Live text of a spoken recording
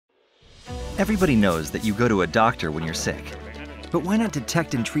Everybody knows that you go to a doctor when you're sick. But why not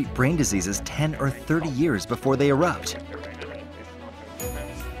detect and treat brain diseases 10 or 30 years before they erupt?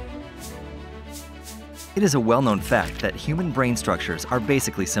 It is a well-known fact that human brain structures are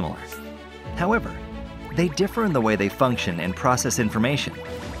basically similar. However, they differ in the way they function and process information.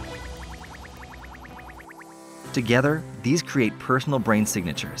 Together, these create personal brain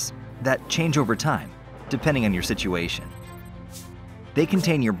signatures that change over time, depending on your situation. They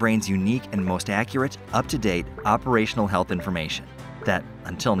contain your brain's unique and most accurate, up-to-date operational health information that,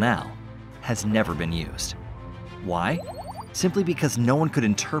 until now, has never been used. Why? Simply because no one could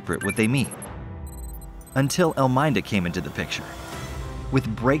interpret what they mean. Until Elminda came into the picture.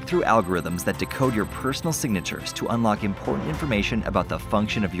 With breakthrough algorithms that decode your personal signatures to unlock important information about the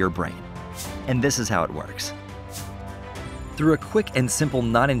function of your brain. And this is how it works. Through a quick and simple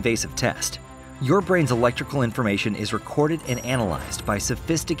non-invasive test, your brain's electrical information is recorded and analyzed by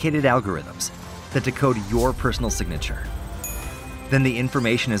sophisticated algorithms that decode your personal signature. Then the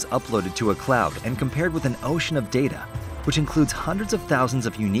information is uploaded to a cloud and compared with an ocean of data, which includes hundreds of thousands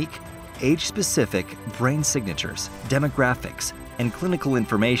of unique, age-specific brain signatures, demographics, and clinical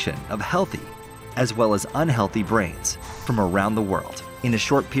information of healthy as well as unhealthy brains from around the world. In a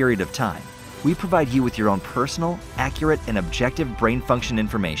short period of time, we provide you with your own personal, accurate, and objective brain function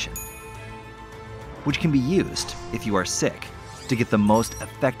information, which can be used, if you are sick, to get the most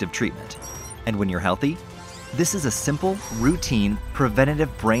effective treatment. And when you're healthy, this is a simple, routine, preventative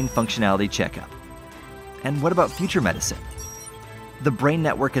brain functionality checkup. And what about future medicine? The brain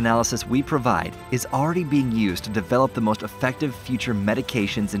network analysis we provide is already being used to develop the most effective future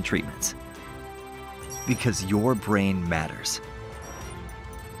medications and treatments. Because your brain matters.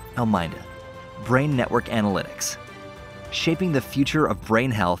 Elminda, Brain Network Analytics, shaping the future of brain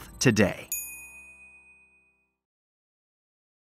health today.